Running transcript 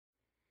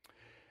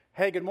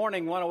Hey, good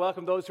morning. I want to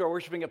welcome those who are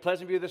worshiping at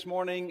Pleasant View this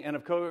morning, and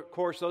of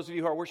course, those of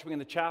you who are worshiping in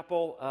the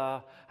chapel.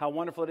 How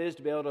wonderful it is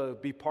to be able to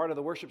be part of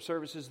the worship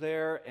services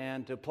there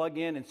and to plug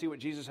in and see what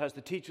Jesus has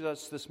to teach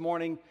us this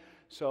morning.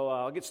 So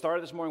I'll get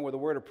started this morning with a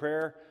word of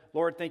prayer.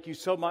 Lord, thank you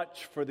so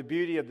much for the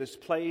beauty of this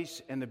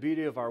place and the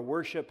beauty of our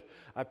worship.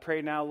 I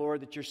pray now,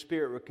 Lord, that your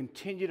Spirit will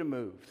continue to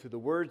move through the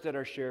words that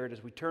are shared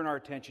as we turn our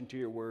attention to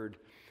your word.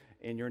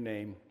 In your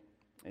name,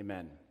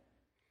 amen.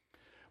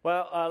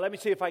 Well, let me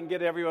see if I can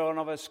get every one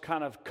of us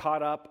kind of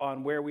caught up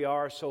on where we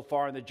are so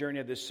far in the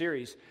journey of this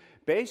series.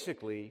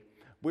 Basically,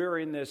 we're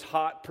in this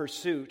hot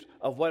pursuit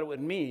of what it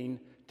would mean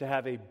to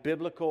have a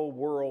biblical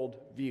world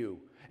view.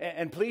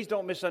 And please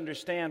don't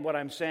misunderstand what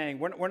I'm saying.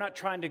 We're not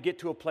trying to get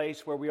to a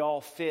place where we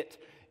all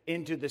fit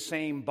into the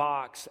same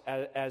box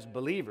as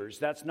believers.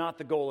 That's not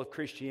the goal of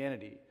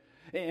Christianity.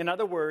 In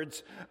other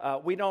words,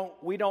 we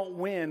don't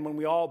win when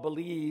we all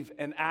believe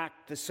and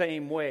act the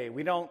same way.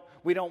 We don't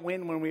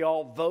win when we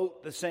all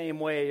vote the same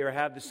way or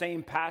have the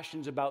same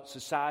passions about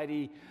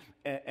society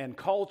and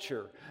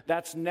culture.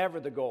 That's never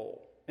the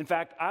goal. In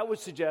fact, I would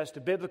suggest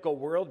a biblical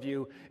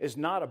worldview is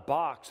not a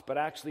box, but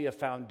actually a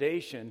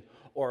foundation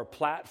or a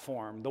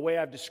platform. The way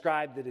I've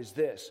described it is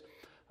this: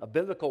 a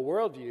biblical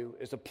worldview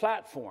is a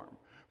platform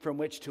from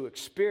which to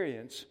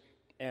experience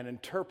and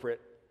interpret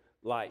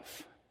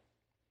life.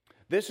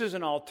 This is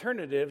an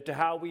alternative to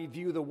how we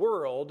view the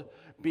world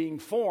being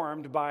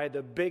formed by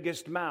the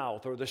biggest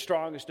mouth or the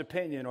strongest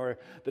opinion or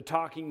the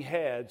talking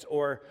heads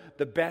or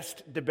the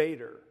best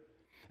debater.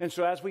 And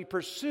so as we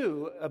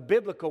pursue a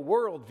biblical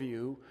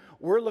worldview,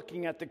 we're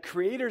looking at the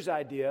Creator's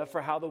idea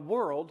for how the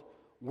world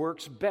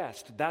works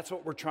best. That's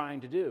what we're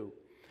trying to do.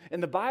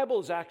 And the Bible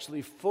is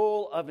actually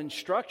full of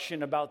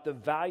instruction about the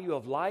value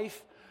of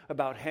life,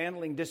 about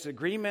handling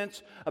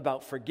disagreements,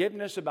 about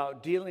forgiveness,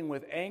 about dealing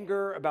with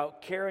anger,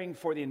 about caring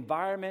for the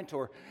environment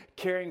or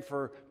caring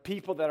for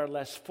people that are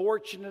less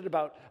fortunate,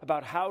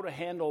 about how to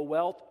handle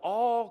wealth.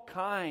 All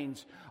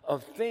kinds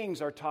of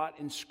things are taught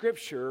in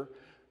Scripture,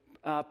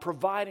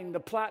 providing the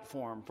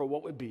platform for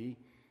what would be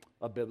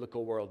a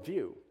biblical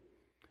worldview.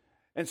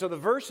 And so the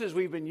verses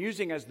we've been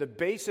using as the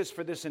basis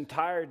for this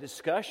entire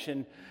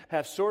discussion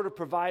have sort of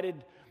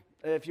provided,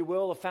 if you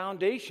will, a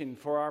foundation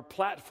for our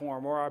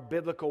platform or our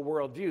biblical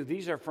worldview.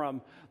 These are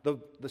from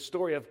the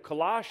story of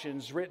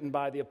Colossians written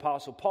by the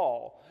Apostle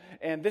Paul.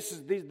 And this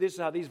is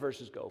how these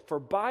verses go. For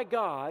by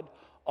God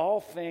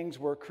all things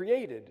were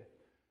created,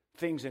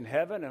 things in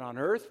heaven and on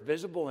earth,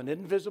 visible and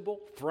invisible,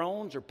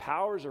 thrones or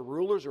powers or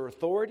rulers or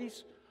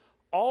authorities.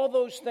 All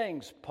those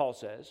things, Paul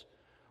says,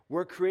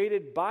 were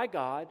created by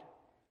God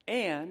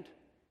and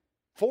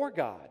for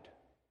God.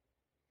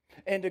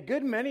 And a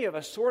good many of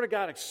us sort of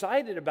got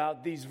excited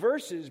about these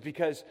verses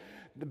because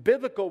the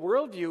biblical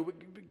worldview,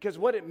 because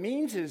what it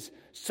means is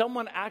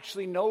someone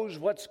actually knows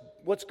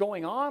what's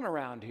going on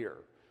around here.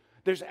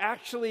 There's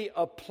actually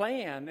a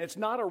plan. It's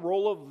not a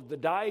roll of the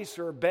dice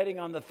or betting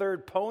on the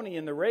third pony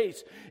in the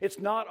race. It's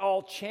not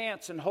all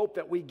chance and hope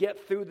that we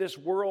get through this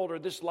world or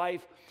this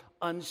life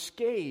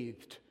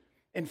unscathed.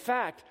 In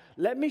fact,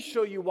 let me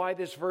show you why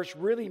this verse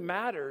really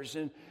matters.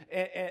 And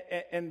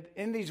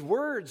in these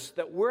words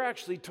that we're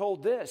actually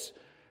told this: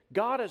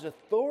 God has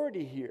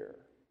authority here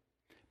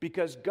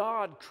because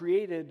God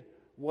created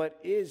what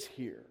is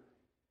here.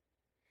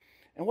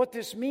 And what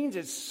this means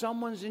is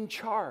someone's in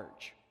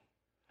charge.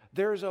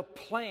 There's a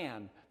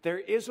plan. There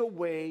is a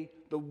way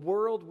the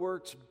world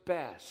works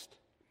best.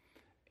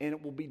 And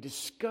it will be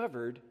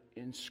discovered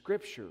in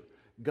Scripture.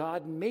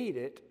 God made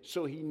it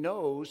so He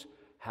knows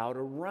how to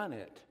run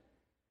it.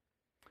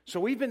 So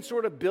we've been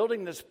sort of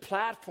building this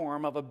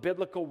platform of a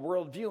biblical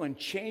worldview and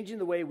changing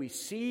the way we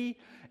see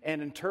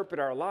and interpret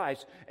our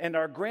lives. And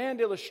our grand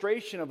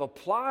illustration of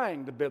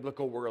applying the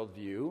biblical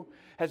worldview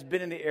has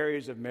been in the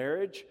areas of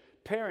marriage,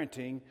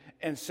 parenting,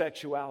 and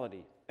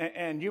sexuality.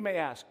 And you may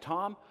ask,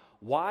 Tom,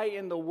 why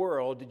in the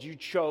world did you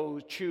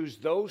choose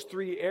those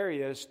three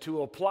areas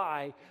to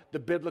apply the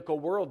biblical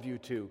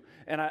worldview to?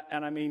 And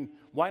I mean,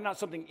 why not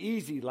something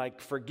easy like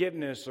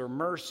forgiveness or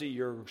mercy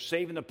or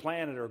saving the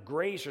planet or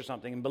grace or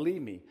something? And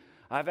believe me,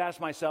 I've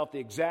asked myself the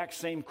exact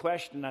same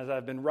question as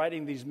I've been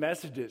writing these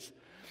messages.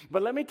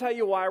 But let me tell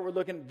you why we're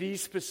looking at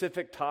these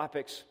specific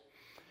topics.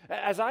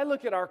 As I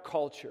look at our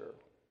culture,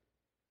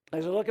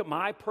 as I look at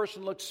my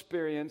personal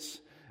experience,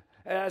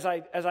 as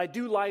I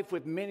do life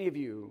with many of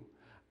you,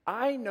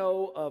 I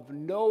know of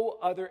no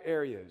other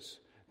areas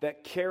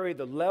that carry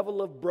the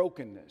level of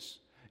brokenness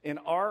in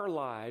our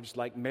lives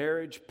like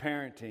marriage,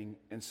 parenting,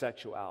 and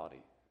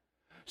sexuality.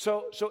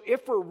 So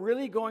if we're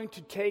really going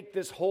to take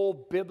this whole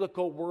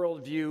biblical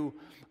worldview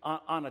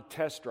on a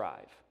test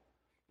drive,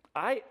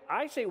 I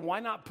say why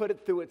not put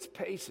it through its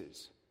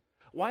paces?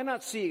 Why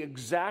not see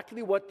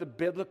exactly what the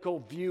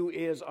biblical view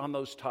is on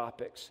those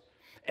topics?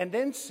 And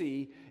then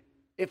see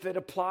if it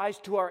applies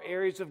to our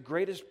areas of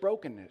greatest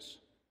brokenness.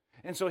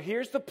 And so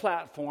here's the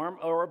platform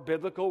or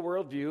biblical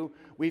worldview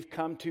we've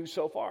come to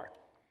so far.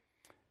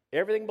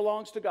 Everything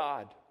belongs to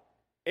God.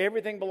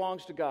 Everything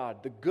belongs to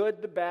God. The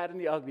good, the bad, and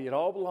the ugly, it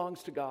all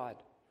belongs to God.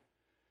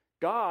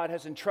 God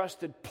has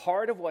entrusted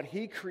part of what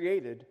He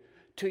created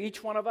to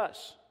each one of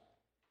us.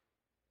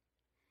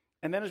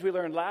 And then as we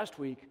learned last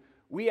week,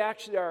 we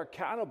actually are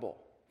accountable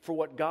for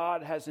what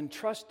God has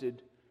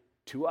entrusted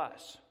to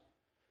us.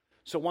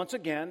 So once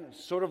again,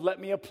 sort of let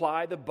me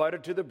apply the butter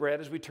to the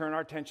bread as we turn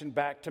our attention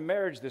back to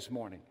marriage this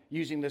morning,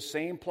 using the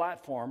same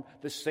platform,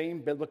 the same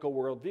biblical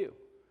worldview.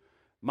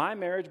 My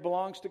marriage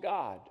belongs to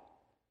God.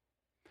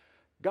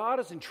 God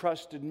has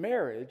entrusted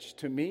marriage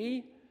to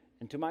me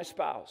and to my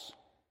spouse.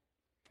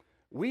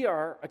 We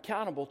are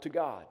accountable to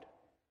God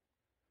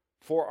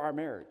for our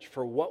marriage,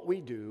 for what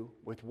we do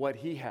with what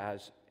He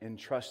has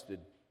entrusted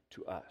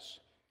to us.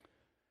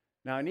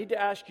 Now, I need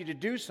to ask you to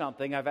do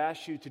something I've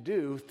asked you to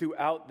do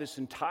throughout this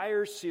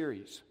entire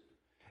series,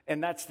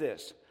 and that's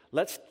this.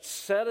 Let's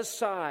set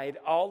aside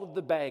all of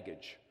the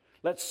baggage.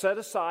 Let's set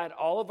aside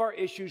all of our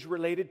issues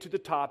related to the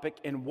topic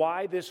and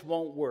why this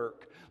won't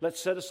work. Let's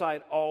set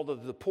aside all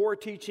of the poor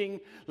teaching.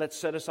 Let's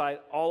set aside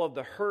all of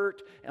the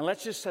hurt, and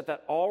let's just set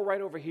that all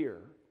right over here.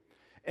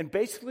 And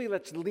basically,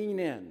 let's lean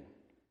in,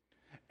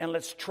 and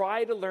let's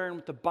try to learn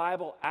what the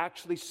Bible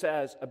actually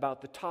says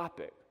about the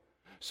topic.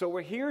 So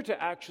we're here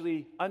to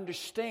actually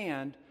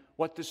understand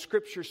what the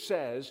Scripture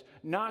says,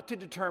 not to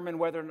determine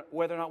whether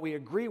or not we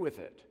agree with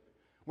it.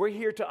 We're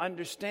here to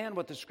understand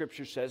what the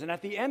Scripture says. And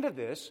at the end of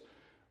this,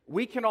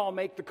 we can all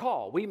make the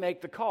call. We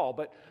make the call,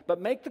 but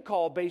make the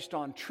call based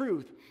on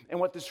truth and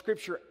what the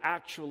Scripture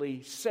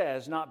actually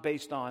says, not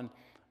based on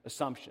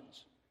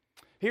assumptions.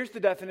 Here's the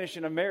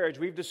definition of marriage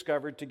we've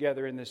discovered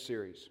together in this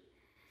series.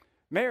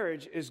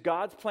 Marriage is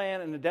God's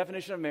plan, and the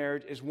definition of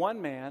marriage is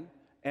one man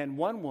and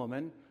one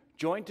woman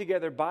joined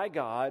together by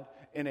God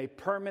in a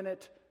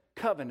permanent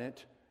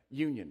covenant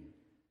union.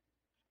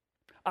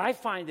 I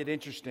find it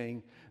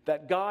interesting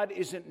that God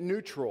isn't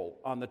neutral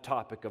on the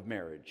topic of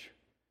marriage.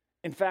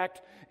 In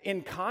fact,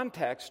 in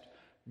context,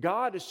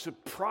 God is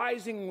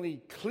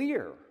surprisingly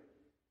clear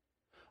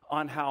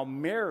on how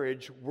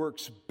marriage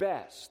works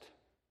best.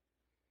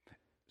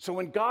 So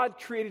when God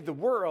created the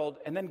world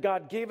and then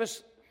God gave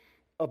us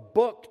a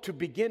book to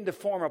begin to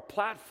form a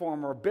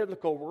platform or a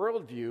biblical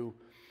worldview,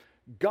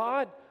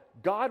 God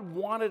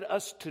wanted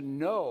us to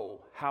know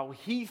how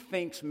He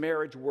thinks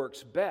marriage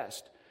works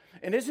best.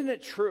 And isn't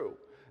it true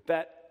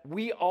that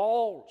we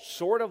all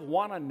sort of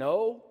want to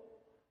know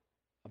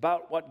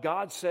about what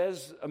God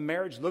says a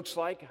marriage looks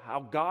like,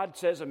 how God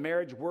says a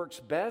marriage works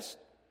best?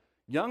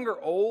 Young or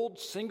old,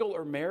 single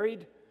or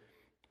married,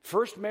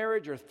 first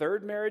marriage or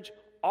third marriage,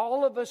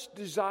 all of us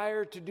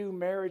desire to do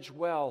marriage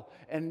well,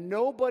 and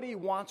nobody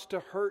wants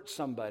to hurt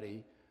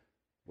somebody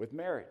with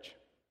marriage.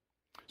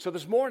 So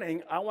this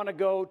morning, I want to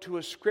go to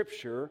a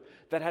scripture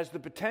that has the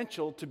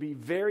potential to be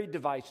very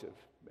divisive,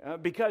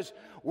 because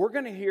we're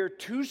going to hear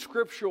two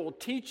scriptural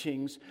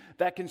teachings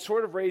that can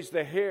sort of raise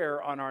the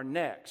hair on our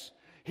necks.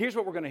 Here's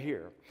what we're going to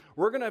hear.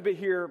 We're going to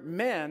hear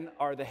men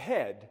are the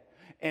head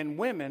and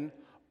women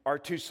are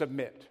to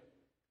submit.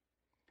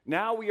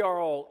 Now we are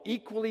all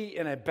equally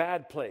in a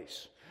bad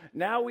place.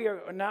 Now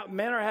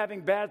men are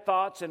having bad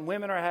thoughts and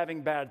women are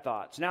having bad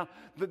thoughts. Now,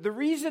 the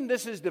reason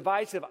this is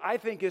divisive, I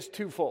think, is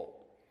twofold.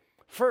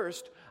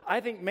 First, I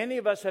think many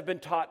of us have been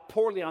taught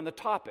poorly on the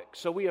topic.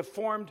 So we have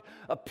formed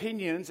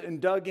opinions and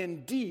dug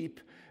in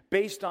deep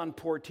based on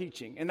poor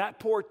teaching. And that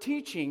poor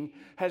teaching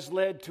has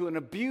led to an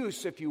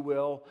abuse, if you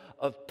will,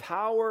 of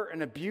power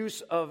and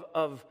abuse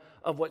of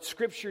what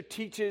Scripture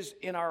teaches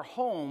in our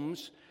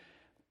homes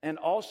and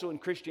also in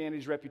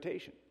Christianity's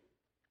reputation.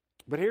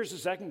 But here's the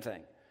second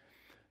thing.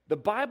 The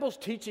Bible's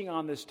teaching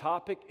on this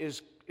topic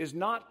is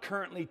not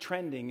currently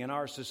trending in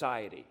our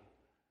society.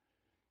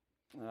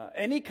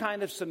 Any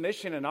kind of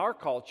submission in our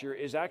culture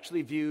is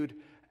actually viewed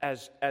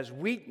as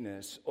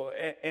weakness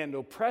and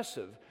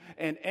oppressive.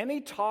 And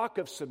any talk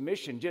of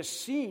submission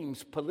just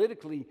seems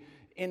politically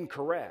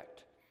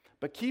incorrect.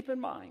 But keep in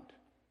mind,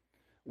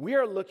 we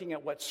are looking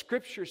at what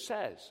Scripture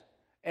says.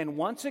 And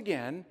once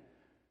again,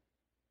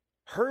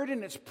 heard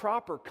in its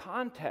proper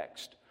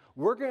context,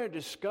 we're going to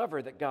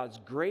discover that God's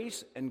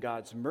grace and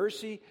God's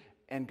mercy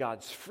and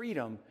God's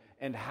freedom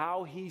and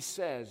how He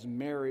says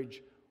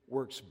marriage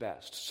works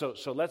best.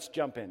 So let's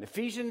jump in.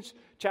 Ephesians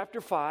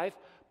chapter 5,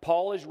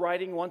 Paul is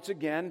writing once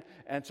again,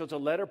 and so it's a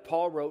letter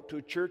Paul wrote to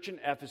a church in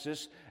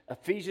Ephesus,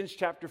 Ephesians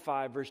chapter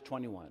 5, verse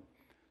 21.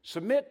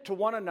 Submit to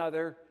one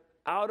another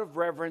out of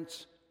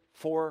reverence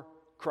for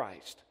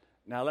Christ.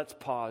 Now let's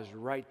pause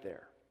right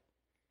there.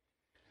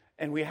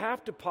 And we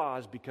have to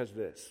pause because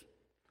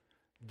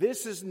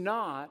this is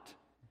not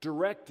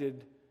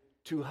directed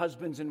to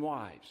husbands and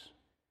wives.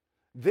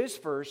 This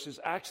verse is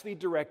actually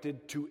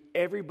directed to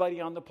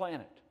everybody on the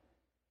planet.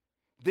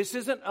 This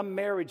isn't a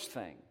marriage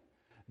thing.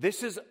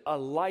 This is a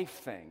life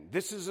thing.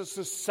 This is a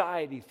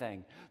society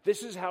thing.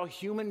 This is how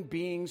human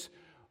beings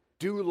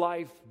do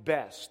life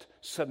best.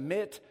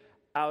 Submit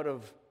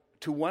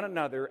to one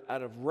another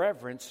out of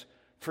reverence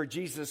for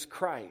Jesus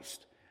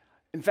Christ.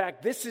 In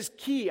fact, this is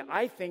key,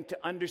 I think, to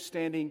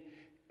understanding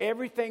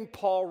everything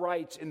Paul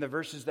writes in the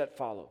verses that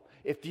follow.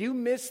 If you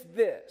miss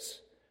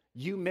this,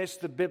 you miss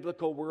the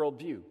biblical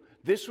worldview.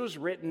 This was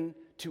written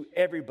to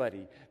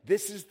everybody.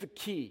 This is the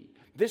key.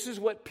 This is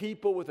what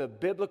people with a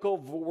biblical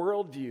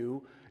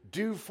worldview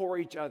do for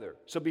each other.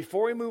 So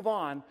before we move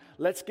on,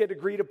 let's get an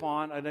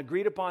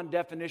agreed upon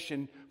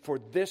definition for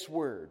this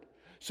word.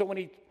 So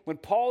when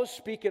Paul is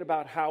speaking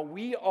about how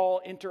we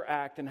all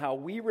interact and how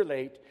we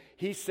relate,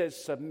 he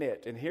says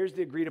submit. And here's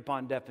the agreed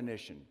upon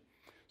definition.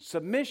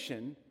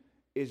 Submission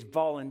is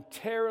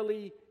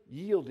voluntarily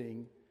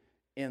yielding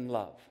in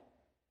love.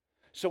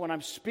 So when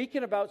I'm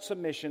speaking about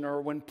submission,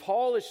 or when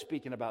Paul is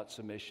speaking about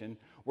submission,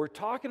 we're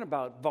talking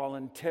about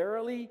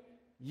voluntarily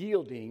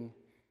yielding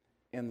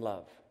in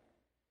love.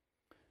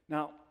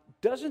 Now,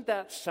 doesn't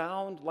that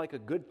sound like a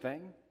good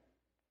thing?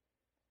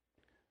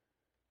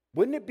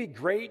 Wouldn't it be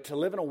great to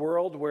live in a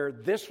world where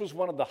this was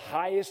one of the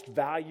highest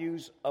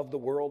values of the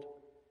world?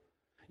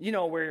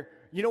 Where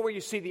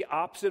you see the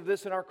opposite of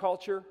this in our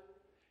culture?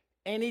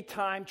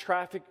 Anytime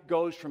traffic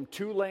goes from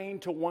 2 lane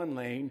to 1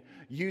 lane,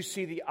 you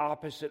see the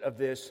opposite of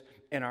this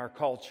in our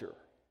culture.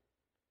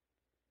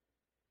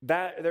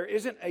 That there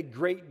isn't a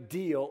great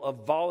deal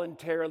of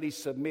voluntarily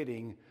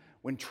submitting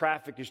when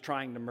traffic is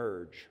trying to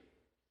merge.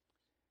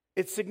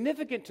 It's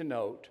significant to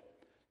note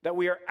that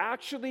we are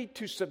actually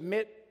to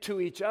submit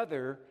to each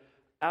other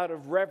out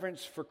of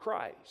reverence for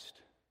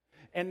Christ.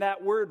 And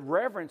that word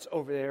reverence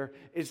over there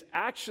it's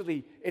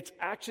actually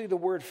the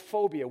word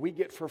phobia. We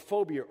get for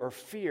phobia or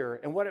fear.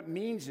 And what it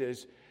means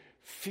is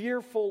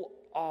fearful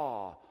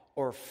awe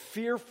or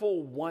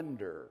fearful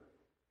wonder.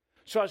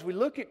 So as we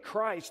look at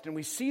Christ and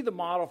we see the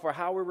model for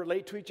how we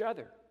relate to each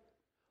other,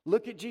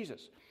 look at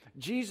Jesus.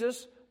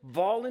 Jesus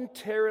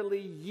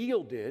voluntarily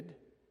yielded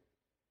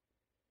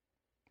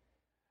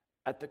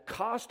at the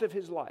cost of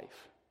his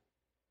life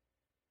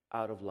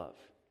out of love.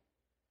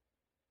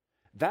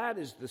 That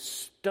is the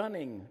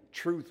stunning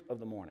truth of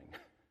the morning.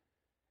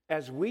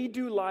 As we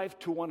do life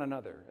to one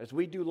another, as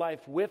we do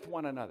life with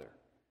one another,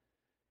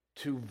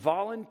 to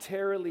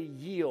voluntarily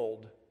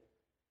yield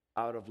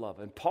out of love.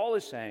 And Paul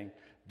is saying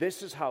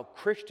this is how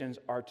Christians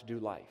are to do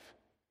life.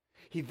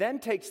 He then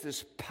takes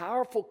this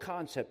powerful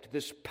concept,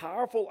 this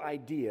powerful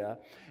idea,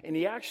 and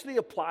he actually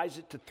applies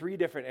it to 3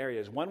 different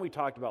areas. One we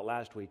talked about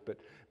last week, but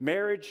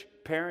marriage,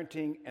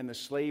 parenting, and the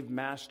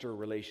slave-master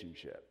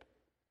relationship.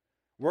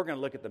 We're going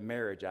to look at the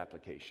marriage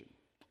application.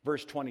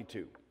 Verse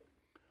 22.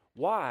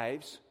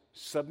 Wives,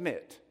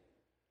 submit,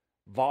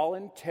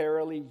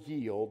 voluntarily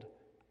yield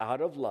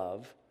out of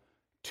love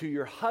to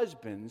your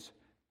husbands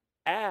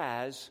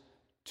as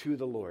to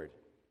the Lord.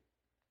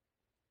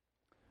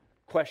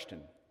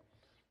 Question.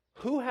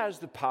 Who has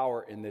the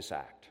power in this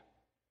act?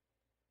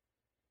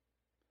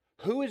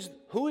 Who is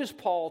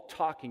Paul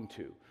talking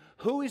to?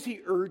 Who is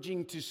he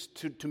urging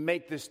to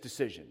make this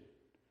decision?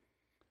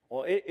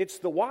 Well, it's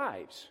the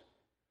wives.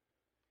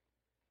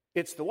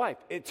 It's the wife.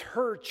 It's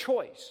her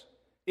choice.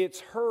 It's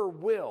her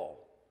will.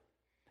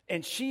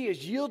 And she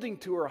is yielding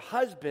to her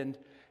husband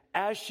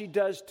as she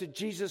does to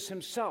Jesus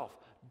himself.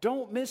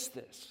 Don't miss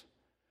this.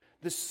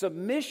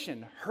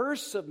 Her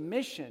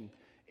submission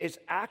is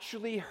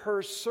actually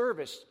her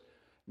service,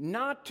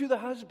 not to the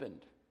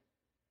husband.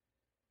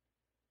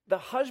 The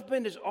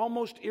husband is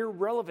almost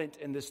irrelevant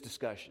in this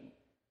discussion.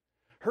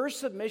 Her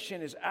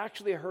submission is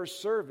actually her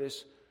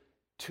service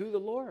to the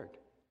Lord.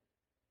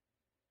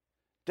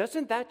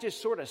 Doesn't that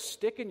just sort of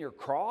stick in your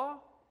craw?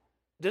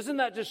 Doesn't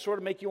that just sort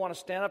of make you want to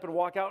stand up and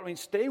walk out? I mean,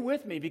 stay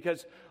with me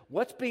because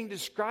what's being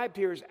described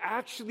here is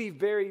actually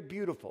very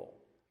beautiful.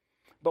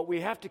 But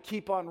we have to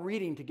keep on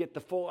reading to get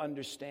the full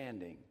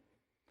understanding.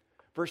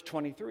 Verse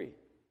 23.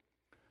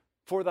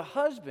 For the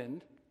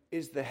husband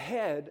is the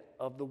head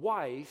of the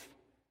wife,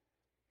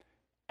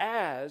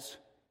 as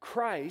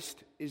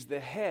Christ is the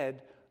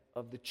head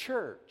of the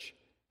church,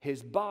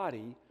 his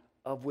body,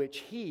 of which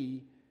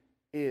he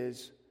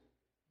is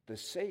the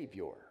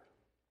Savior.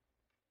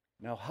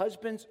 Now,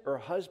 husbands or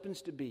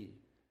husbands-to-be,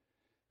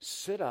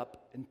 sit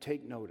up and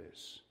take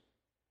notice.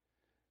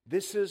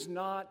 This is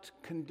not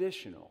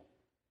conditional.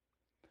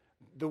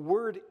 The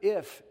word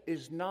if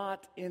is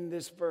not in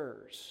this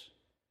verse.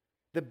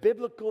 The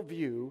biblical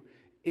view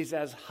is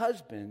as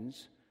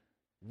husbands,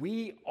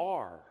 we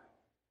are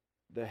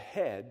the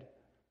head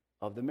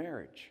of the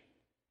marriage.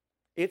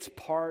 It's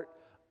part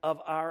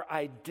of our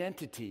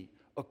identity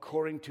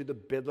according to the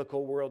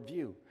biblical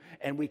worldview.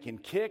 And we can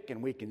kick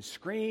and we can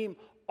scream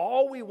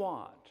all we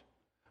want.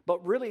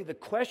 But really the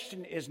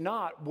question is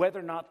not whether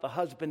or not the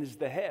husband is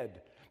the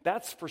head.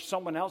 That's for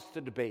someone else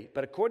to debate.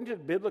 But according to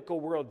the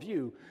biblical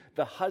worldview,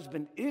 the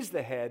husband is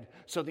the head.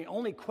 So the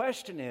only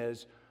question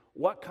is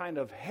what kind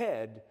of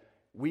head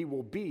we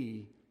will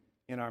be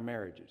in our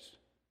marriages.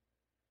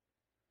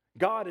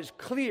 God is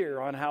clear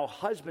on how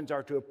husbands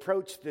are to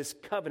approach this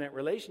covenant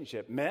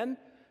relationship. Men,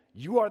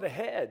 you are the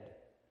head.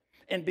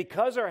 And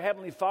because our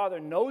Heavenly Father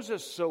knows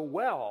us so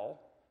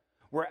well,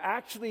 we're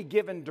actually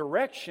given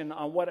direction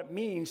on what it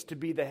means to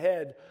be the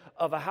head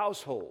of a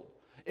household.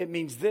 It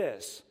means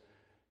this: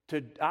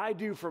 I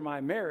do for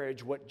my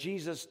marriage what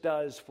Jesus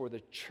does for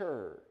the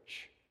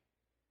church.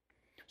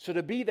 So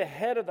to be the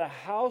head of the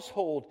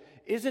household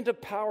isn't a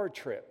power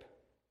trip.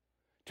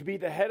 To be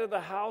the head of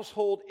the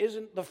household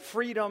isn't the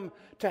freedom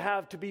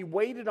to be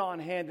waited on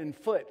hand and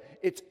foot.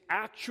 It's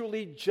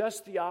actually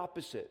just the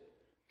opposite.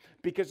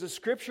 Because the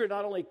scripture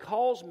not only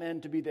calls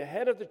men to be the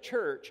head of the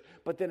church,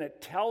 but then it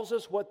tells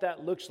us what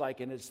that looks like,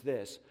 and it's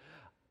this: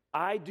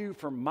 I do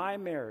for my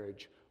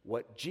marriage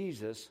what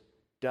Jesus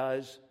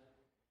does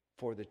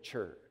for the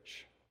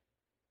church.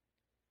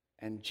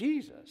 And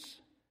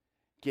Jesus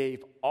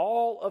gave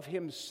all of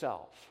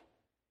himself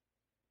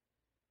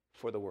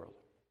for the world,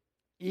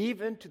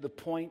 even to the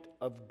point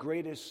of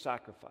greatest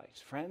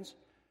sacrifice. Friends,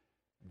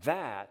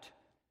 that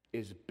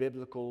is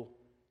biblical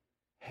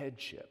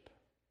headship.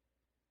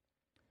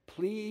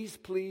 Please,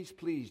 please,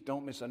 please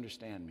don't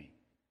misunderstand me.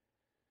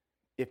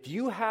 If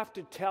you have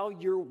to tell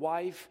your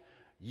wife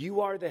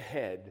you are the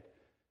head,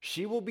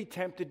 she will be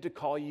tempted to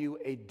call you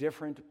a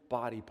different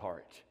body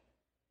part.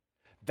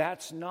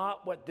 That's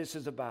not what this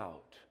is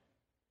about.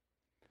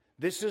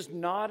 This is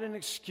not an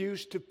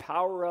excuse to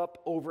power up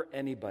over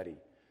anybody.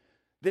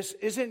 This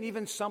isn't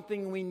even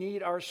something we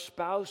need our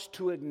spouse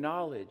to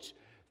acknowledge.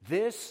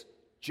 This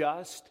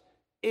just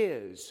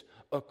is,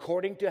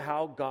 according to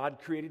how God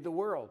created the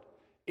world.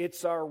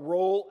 It's our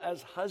role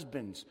as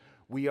husbands.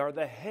 We are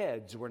the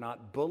heads. We're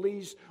not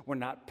bullies. We're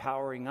not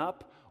powering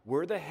up.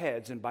 We're the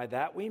heads. And by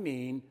that we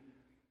mean,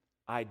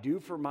 I do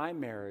for my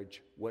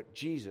marriage what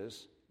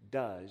Jesus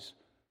does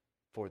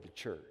for the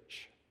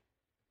church.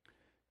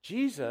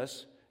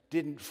 Jesus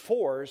didn't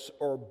force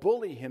or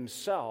bully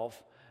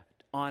himself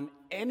on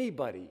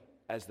anybody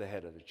as the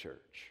head of the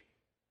church.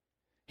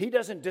 He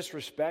doesn't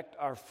disrespect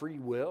our free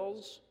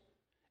wills,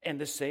 and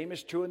the same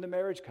is true in the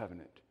marriage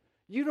covenant.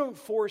 You don't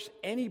force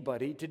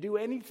anybody to do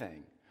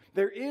anything.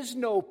 There is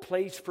no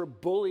place for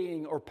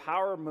bullying or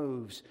power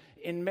moves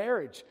in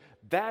marriage.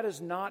 That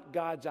is not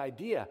God's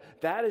idea.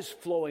 That is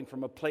flowing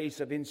from a place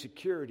of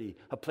insecurity,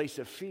 a place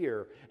of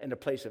fear, and a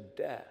place of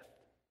death.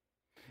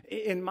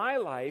 In my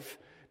life,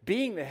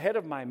 being the head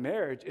of my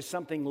marriage is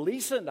something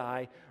Lisa and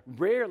I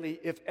rarely,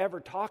 if ever,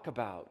 talk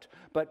about.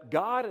 But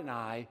God and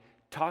I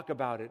talk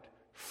about it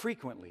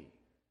frequently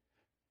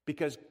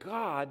because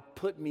God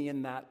put me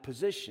in that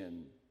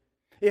position.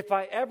 If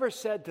I ever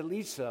said to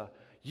Lisa,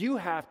 you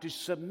have to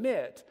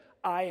submit,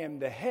 I am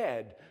the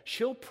head,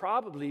 she'll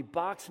probably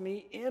box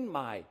me in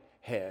my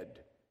head.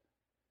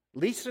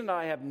 Lisa and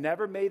I have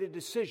never made a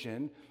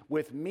decision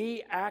with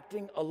me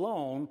acting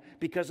alone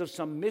because of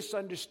some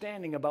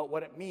misunderstanding about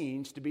what it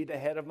means to be the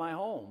head of my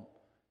home.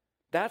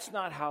 That's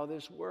not how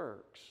this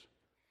works.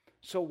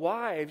 So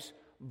wives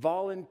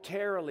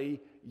voluntarily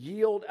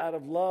yield out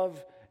of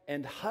love,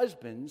 and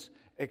husbands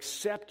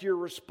accept your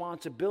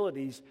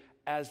responsibilities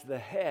as the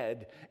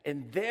head.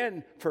 And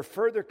then, for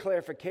further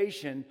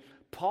clarification,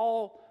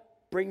 Paul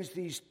brings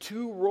these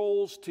two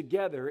roles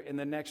together in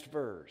the next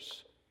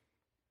verse.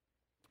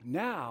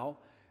 Now,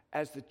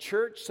 as the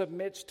church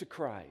submits to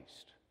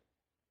Christ,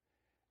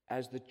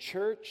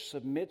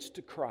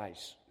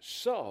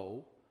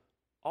 so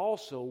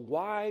also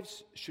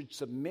wives should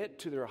submit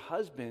to their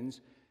husbands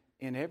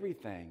in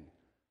everything.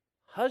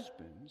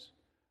 Husbands,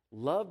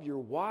 love your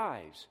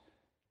wives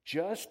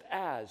just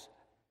as,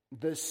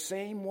 the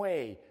same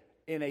way,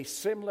 in a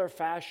similar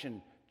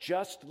fashion,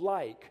 just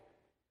like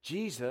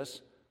Jesus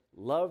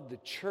loved the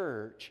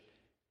church,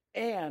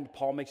 and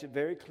Paul makes it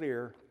very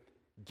clear,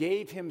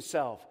 gave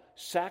himself,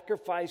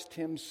 sacrificed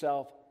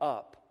himself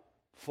up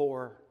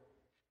for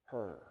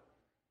her.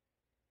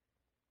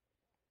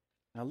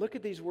 Now look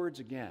at these words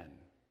again.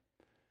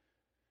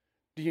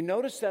 Do you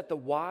notice that the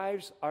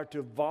wives are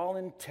to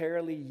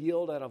voluntarily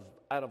yield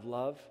out of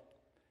love,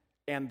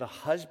 and the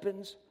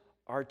husbands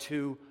are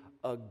to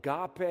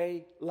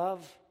agape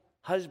love?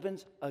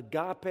 Husbands,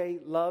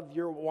 agape love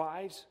your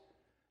wives.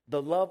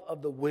 The love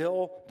of the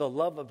will, the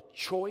love of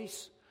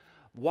choice.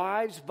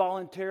 Wives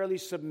voluntarily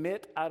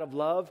submit out of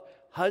love.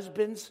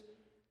 Husbands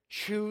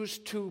choose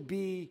to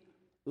be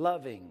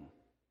loving.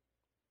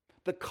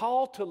 The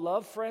call to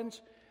love,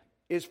 friends,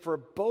 is for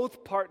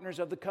both partners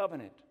of the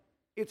covenant.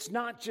 It's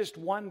not just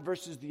one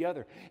versus the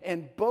other.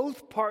 And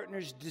both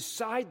partners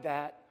decide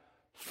that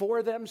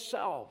for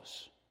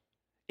themselves.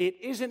 It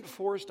isn't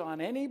forced on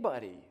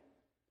anybody.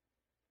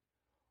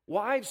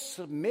 Wives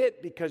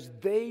submit because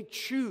they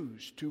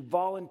choose to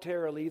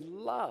voluntarily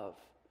love.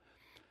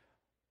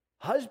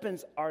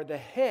 Husbands are the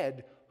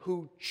head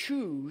who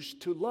choose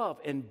to love.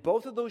 And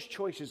both of those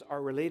choices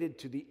are related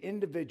to the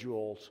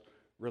individual's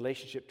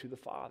relationship to the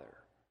Father.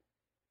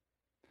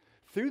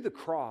 Through the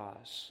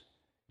cross,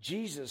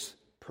 Jesus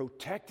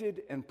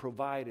protected and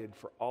provided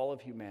for all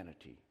of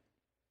humanity.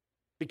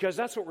 Because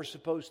that's what we're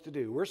supposed to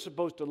do. We're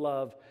supposed to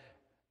love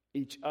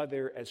each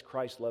other as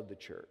Christ loved the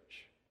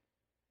church.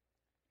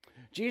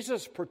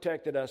 Jesus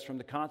protected us from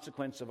the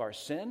consequence of our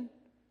sin,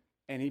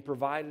 and he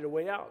provided a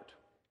way out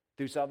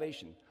through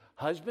salvation.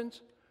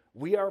 Husbands,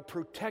 we are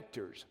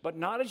protectors, but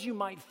not as you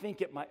might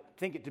think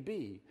it to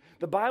be.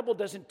 The Bible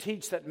doesn't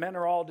teach that men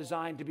are all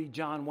designed to be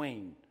John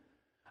Wayne.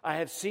 I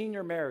have seen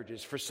your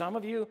marriages. For some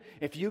of you,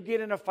 if you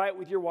get in a fight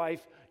with your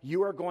wife,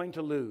 you are going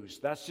to lose.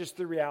 That's just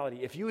the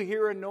reality. If you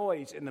hear a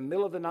noise in the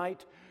middle of the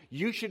night,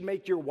 you should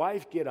make your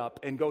wife get up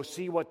and go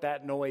see what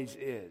that noise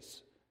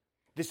is.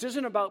 This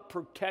isn't about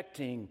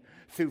protecting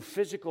through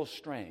physical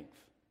strength.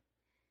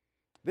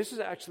 This is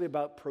actually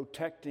about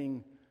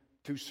protecting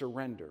through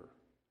surrender,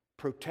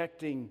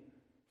 protecting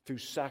through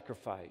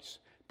sacrifice,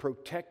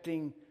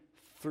 protecting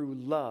through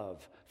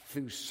love,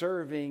 through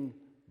serving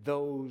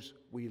those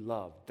we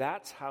love.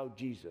 That's how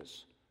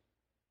Jesus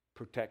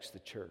protects the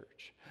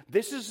church.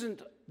 This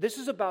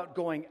is about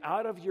going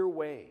out of your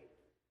way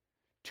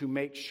to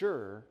make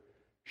sure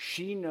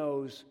she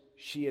knows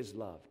she is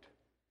loved.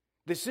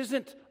 This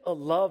isn't a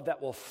love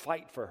that will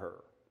fight for her.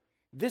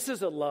 This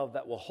is a love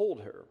that will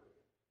hold her.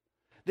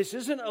 This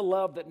isn't a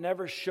love that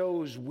never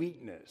shows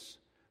weakness.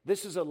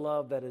 This is a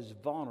love that is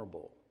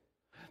vulnerable.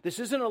 This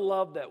isn't a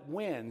love that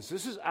wins.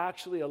 This is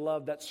actually a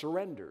love that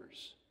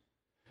surrenders.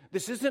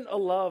 This isn't a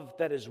love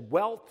that is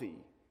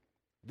wealthy.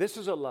 This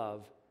is a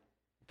love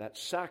that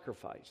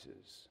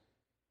sacrifices.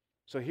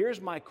 So here's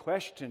my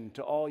question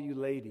to all you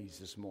ladies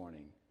this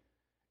morning.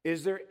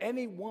 Is there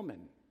any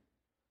woman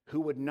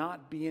who would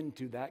not be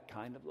into that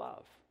kind of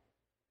love?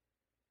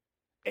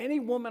 Any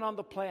woman on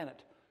the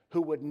planet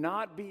who would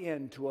not be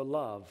into a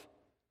love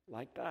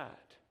like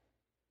that?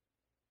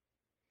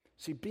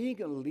 See,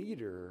 being a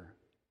leader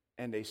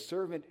and a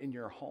servant in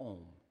your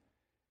home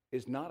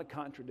is not a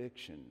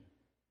contradiction.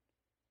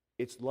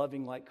 It's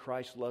loving like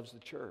Christ loves the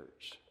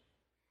church.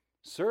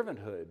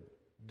 Servanthood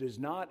does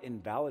not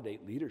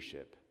invalidate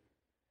leadership.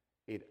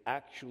 It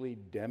actually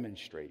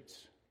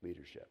demonstrates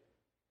leadership.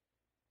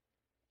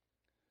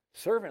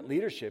 Servant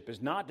leadership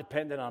is not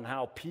dependent on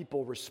how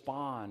people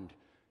respond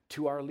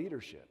to our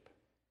leadership.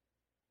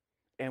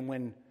 And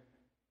when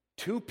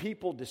two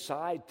people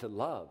decide to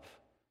love,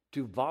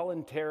 to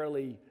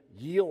voluntarily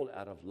yield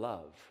out of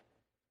love,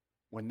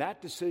 when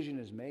that decision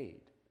is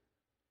made,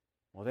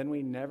 well, then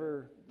we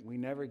never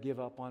give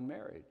up on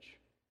marriage.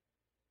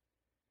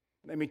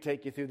 Let me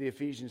take you through the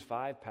Ephesians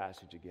 5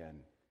 passage again.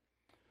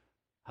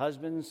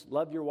 Husbands,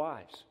 love your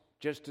wives,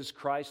 just as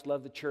Christ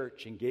loved the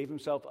church and gave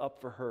himself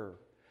up for her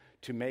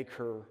to make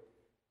her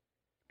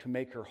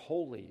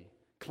holy,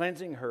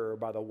 cleansing her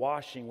by the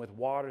washing with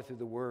water through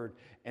the word,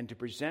 and to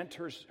present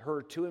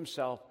her to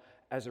himself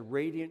as a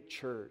radiant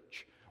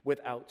church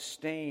without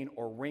stain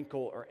or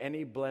wrinkle or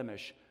any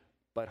blemish,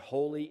 but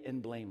holy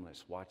and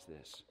blameless. Watch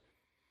this.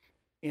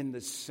 In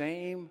the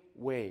same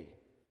way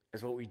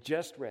as what we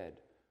just read,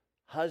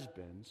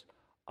 husbands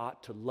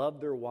ought to love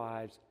their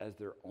wives as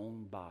their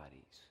own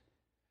bodies.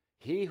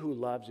 He who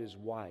loves his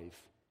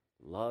wife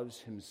loves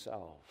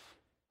himself.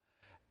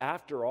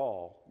 After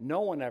all,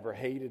 no one ever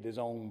hated his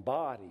own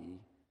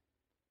body,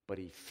 but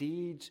he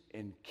feeds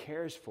and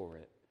cares for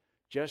it,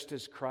 just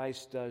as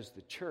Christ does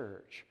the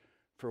church,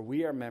 for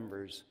we are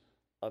members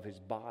of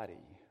his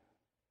body.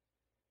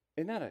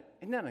 Isn't that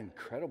an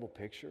incredible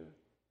picture?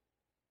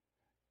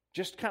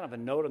 Just kind of a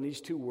note on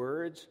these two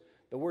words.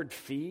 The word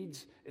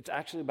feeds, it's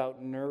actually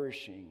about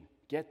nourishing.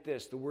 Get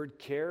this, the word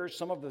cares,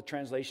 some of the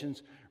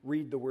translations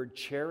read the word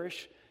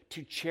cherish.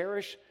 To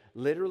cherish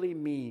literally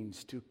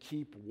means to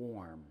keep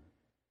warm.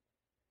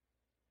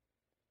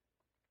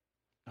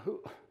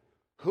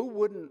 Who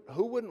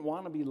wouldn't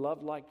want to be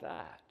loved like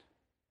that?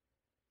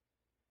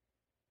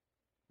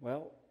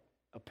 Well,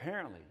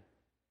 apparently,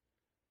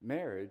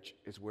 marriage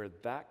is where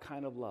that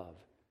kind of love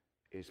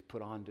is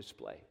put on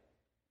display.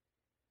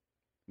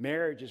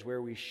 Marriage is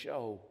where we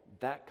show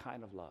that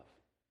kind of love.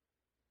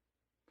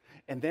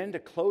 And then to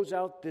close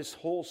out this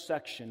whole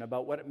section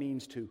about what it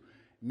means to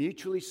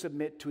mutually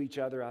submit to each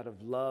other out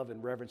of love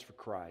and reverence for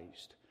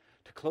Christ,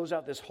 to close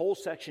out this whole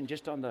section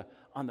just on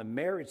the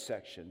marriage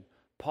section,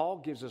 Paul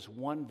gives us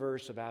one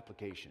verse of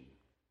application.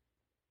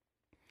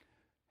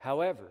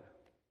 However,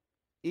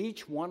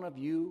 each one of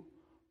you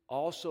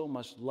also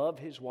must love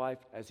his wife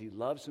as he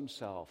loves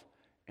himself,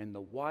 and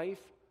the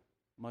wife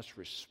must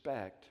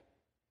respect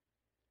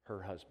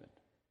her husband.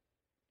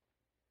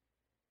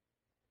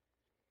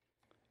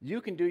 You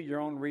can do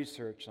your own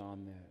research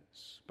on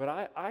this,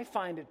 but I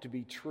find it to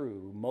be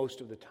true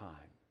most of the time.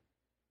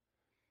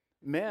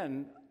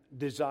 Men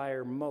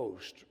desire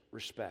most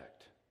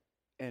respect,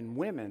 and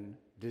women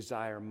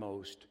desire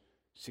most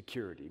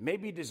security.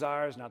 Maybe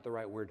desire is not the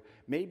right word.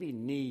 Maybe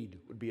need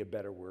would be a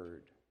better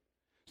word.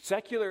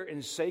 Secular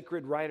and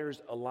sacred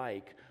writers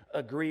alike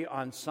agree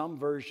on some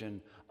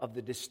version of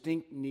the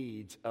distinct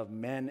needs of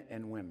men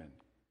and women.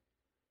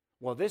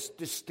 Well, this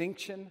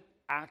distinction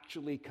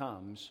actually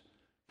comes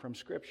from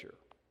Scripture.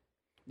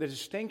 The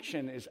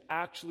distinction is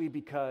actually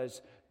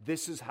because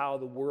this is how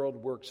the world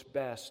works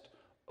best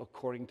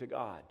according to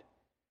God.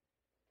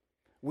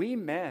 We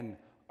men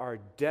are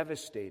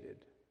devastated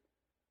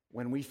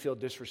when we feel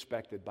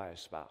disrespected by a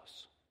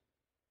spouse.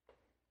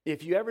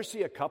 If you ever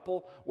see a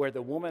couple where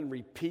the woman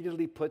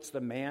repeatedly puts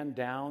the man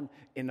down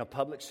in a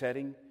public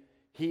setting,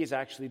 he is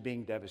actually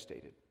being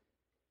devastated.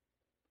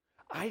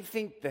 I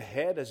think the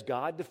head, as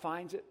God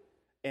defines it,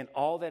 and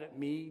all that it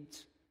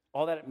means,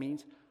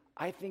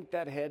 I think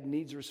that head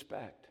needs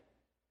respect.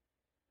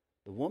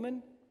 The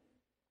woman,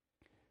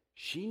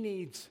 she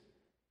needs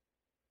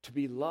to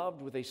be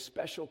loved with a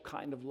special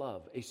kind of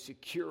love, a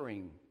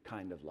securing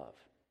kind of love.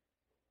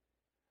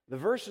 The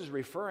verse is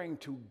referring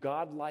to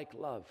God-like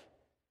love,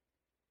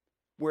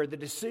 where the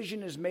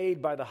decision is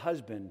made by the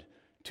husband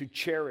to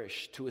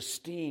cherish, to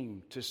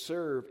esteem, to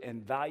serve,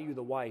 and value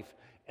the wife,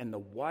 and the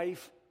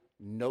wife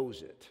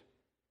knows it.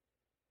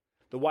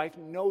 The wife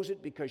knows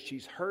it because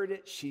she's heard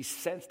it, she's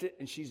sensed it,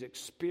 and she's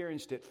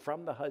experienced it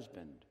from the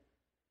husband.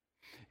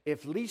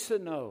 If Lisa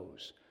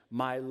knows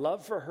my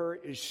love for her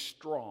is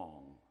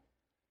strong,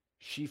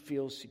 she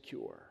feels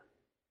secure.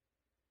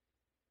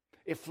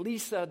 If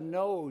Lisa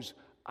knows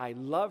I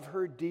love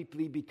her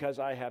deeply because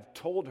I have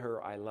told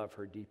her I love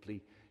her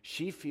deeply,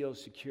 she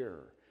feels secure.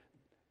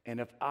 And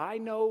if I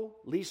know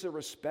Lisa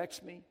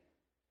respects me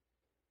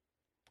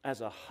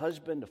as a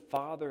husband, a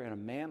father, and a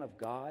man of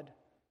God,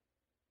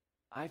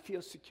 I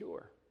feel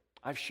secure.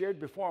 I've shared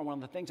before, one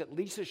of the things that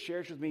Lisa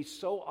shares with me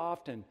so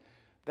often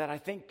that I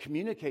think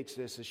communicates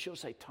this is she'll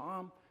say,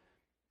 Tom,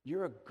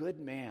 you're a good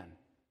man.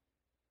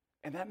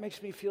 And that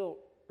makes me feel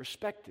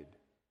respected.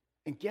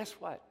 And guess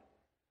what?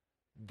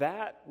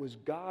 That was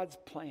God's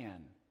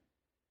plan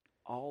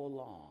all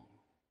along.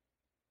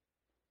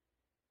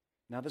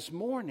 Now this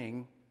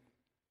morning,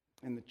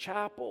 in the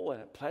chapel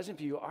and at Pleasant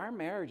View, our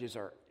marriages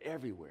are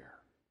everywhere.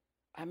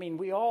 I mean,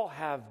 we all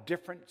have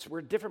we're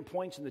at different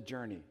points in the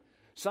journey.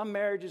 Some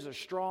marriages are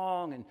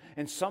strong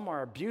and some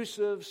are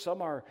abusive,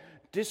 some are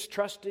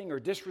distrusting or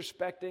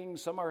disrespecting,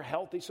 some are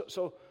healthy.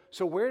 So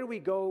where do we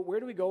go? Where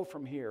do we go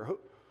from here?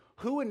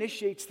 Who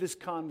initiates this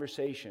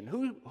conversation?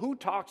 Who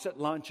talks at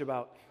lunch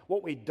about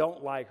what we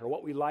don't like or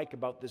what we like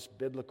about this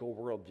biblical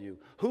worldview?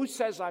 Who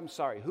says I'm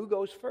sorry? Who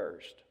goes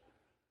first?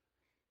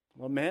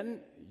 Well,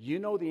 men, you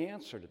know the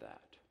answer to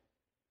that.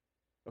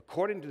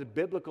 According to the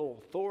biblical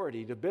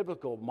authority, the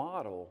biblical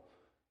model,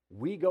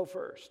 we go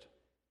first.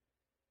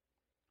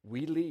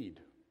 We lead.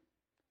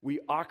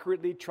 We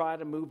awkwardly try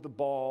to move the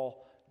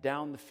ball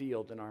down the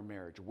field in our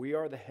marriage. We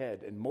are the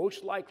head, and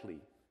most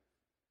likely,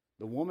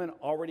 the woman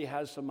already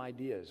has some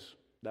ideas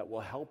that will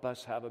help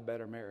us have a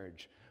better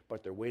marriage,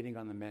 but they're waiting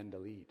on the men to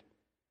lead.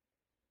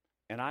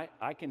 And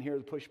I can hear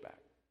the pushback.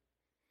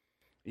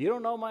 You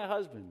don't know my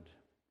husband.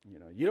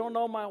 You don't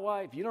know my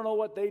wife. You don't know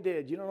what they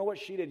did. You don't know what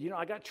she did.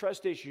 I got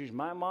trust issues.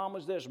 My mom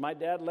was this. My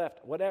dad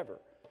left. Whatever.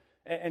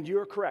 And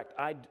you're correct.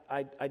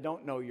 I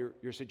don't know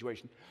your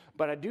situation.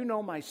 But I do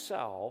know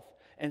myself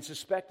and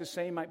suspect the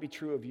same might be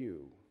true of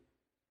you.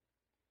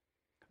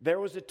 There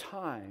was a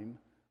time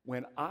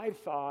when I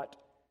thought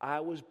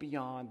I was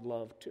beyond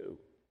love too.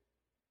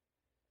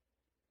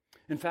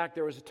 In fact,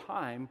 there was a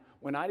time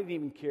when I didn't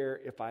even care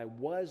if I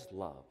was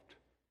loved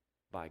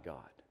by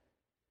God.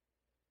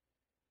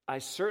 I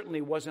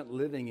certainly wasn't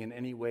living in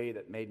any way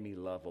that made me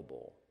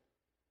lovable.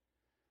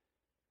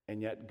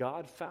 And yet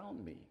God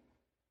found me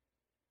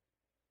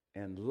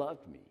and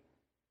loved me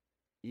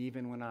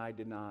even when I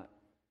did not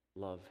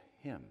love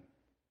Him.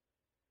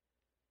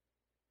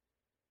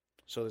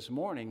 So this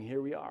morning,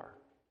 here we are.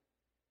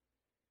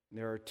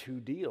 There are two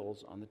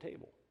deals on the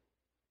table.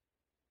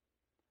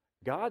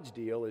 God's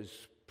deal is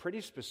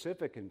pretty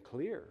specific and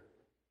clear.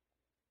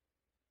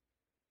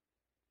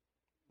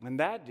 And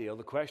that deal,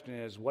 the question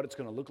is what it's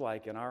going to look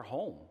like in our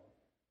home.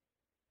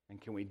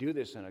 And can we do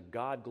this in a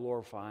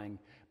God-glorifying,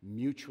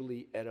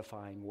 mutually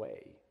edifying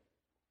way?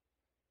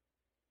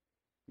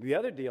 The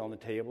other deal on the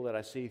table that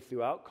I see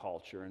throughout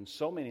culture and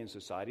so many in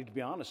society, to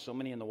be honest, so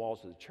many in the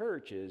walls of the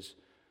church is,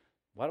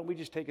 why don't we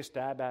just take a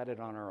stab at it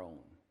on our own?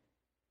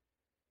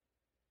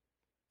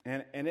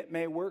 And it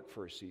may work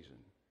for a season.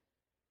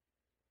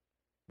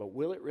 But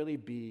will it really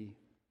be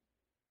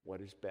what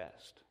is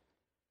best?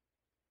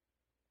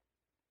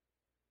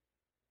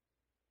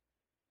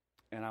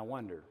 And I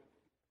wonder,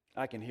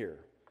 I can hear,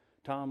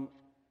 Tom,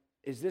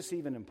 is this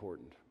even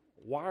important?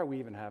 Why are we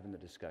even having the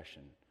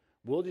discussion?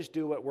 We'll just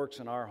do what works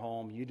in our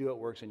home, you do what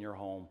works in your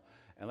home,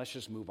 and let's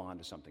just move on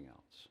to something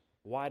else.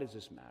 Why does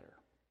this matter?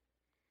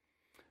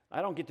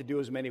 I don't get to do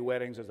as many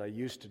weddings as I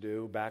used to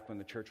do back when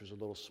the church was a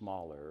little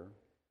smaller.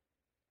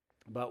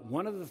 But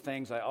one of the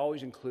things I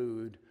always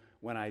include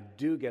when I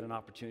do get an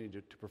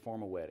opportunity to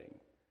perform a wedding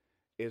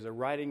is a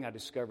writing I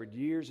discovered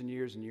years and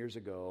years and years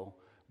ago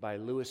by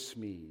Lewis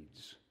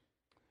Smedes.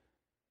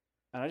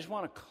 And I just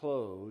want to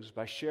close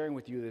by sharing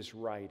with you this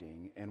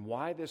writing and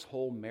why this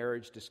whole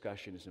marriage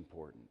discussion is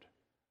important.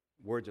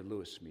 Words of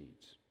Lewis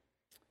Smedes.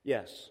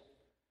 Yes,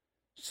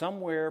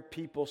 somewhere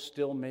people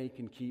still make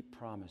and keep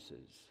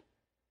promises.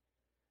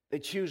 They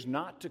choose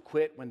not to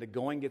quit when the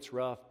going gets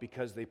rough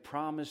because they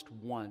promised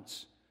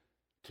once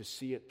to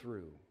see it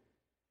through.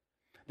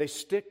 They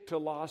stick to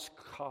lost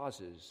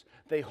causes.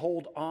 They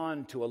hold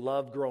on to a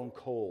love grown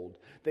cold.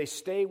 They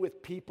stay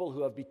with people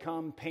who have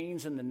become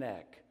pains in the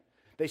neck.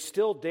 They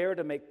still dare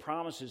to make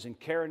promises and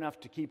care enough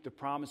to keep the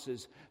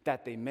promises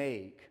that they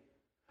make.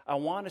 I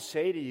want to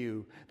say to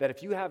you that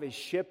if you have a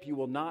ship you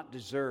will not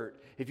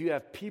desert, if you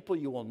have people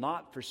you will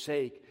not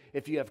forsake,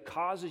 if you have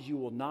causes you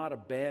will not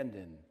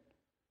abandon,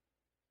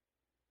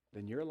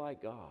 then you're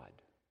like God.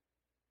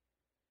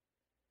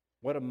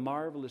 What a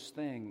marvelous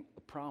thing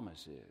a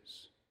promise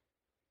is.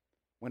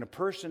 When a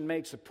person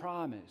makes a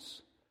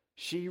promise,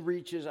 she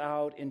reaches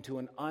out into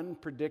an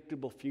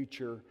unpredictable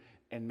future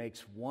and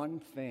makes one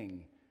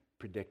thing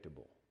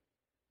predictable.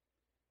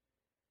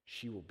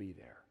 She will be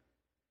there.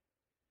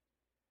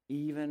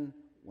 Even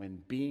when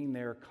being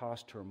there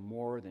costs her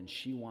more than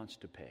she wants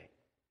to pay.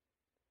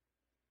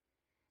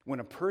 When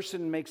a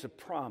person makes a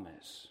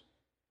promise,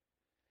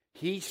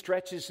 he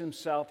stretches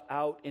himself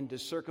out into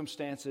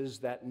circumstances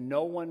that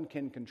no one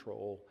can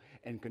control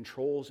and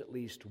controls at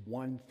least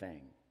one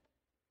thing.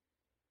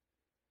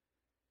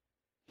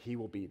 He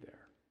will be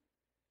there,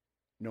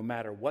 no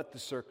matter what the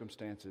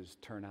circumstances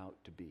turn out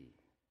to be.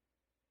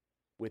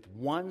 With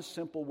one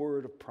simple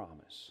word of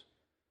promise,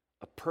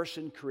 a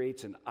person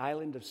creates an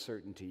island of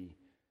certainty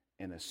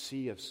in a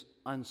sea of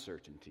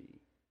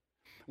uncertainty.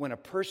 When a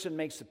person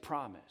makes a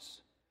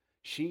promise,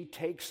 she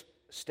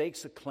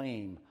stakes a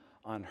claim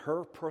on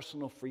her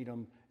personal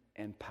freedom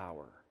and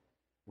power.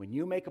 When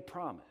you make a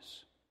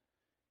promise,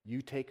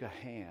 you take a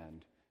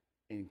hand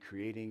in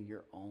creating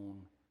your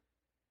own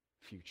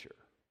future.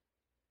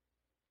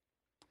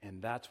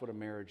 And that's what a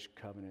marriage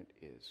covenant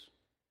is.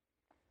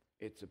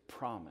 It's a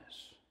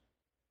promise.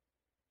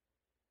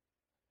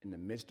 In the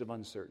midst of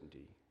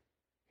uncertainty,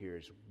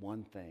 here's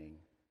one thing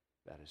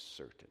that is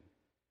certain.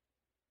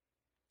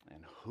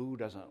 And who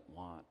doesn't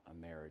want a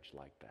marriage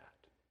like that?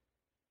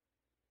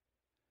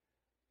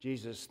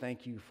 Jesus,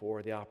 thank you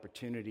for the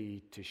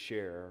opportunity to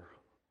share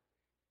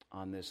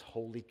on this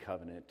holy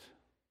covenant.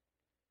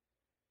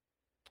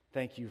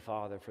 Thank you,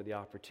 Father, for the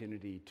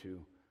opportunity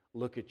to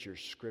look at your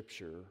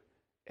scripture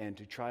and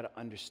to try to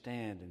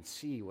understand and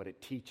see what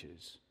it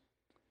teaches.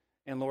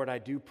 And Lord, I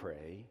do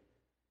pray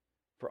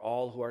for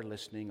all who are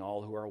listening,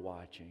 all who are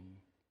watching.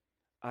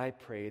 I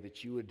pray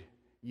that you would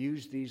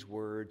use these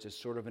words as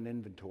sort of an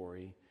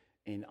inventory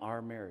in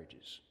our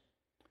marriages.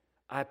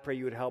 I pray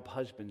you would help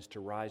husbands to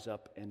rise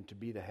up and to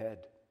be the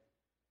head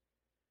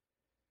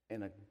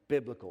in a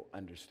biblical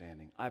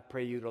understanding. I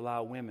pray you'd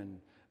allow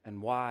women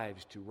and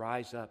wives to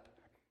rise up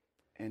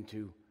and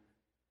to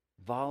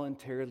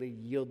voluntarily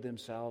yield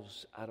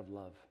themselves out of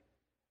love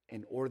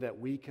in order that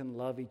we can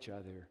love each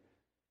other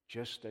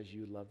just as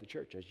you love the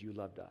church, as you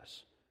loved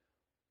us.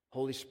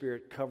 Holy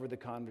Spirit, cover the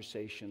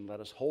conversation. Let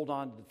us hold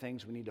on to the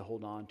things we need to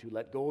hold on to.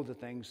 Let go of the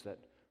things that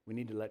we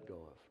need to let go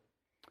of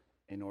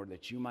in order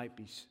that you might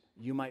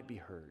be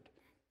heard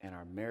and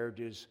our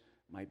marriages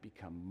might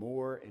become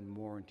more and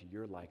more into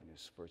your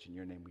likeness. For it's in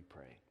your name we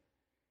pray.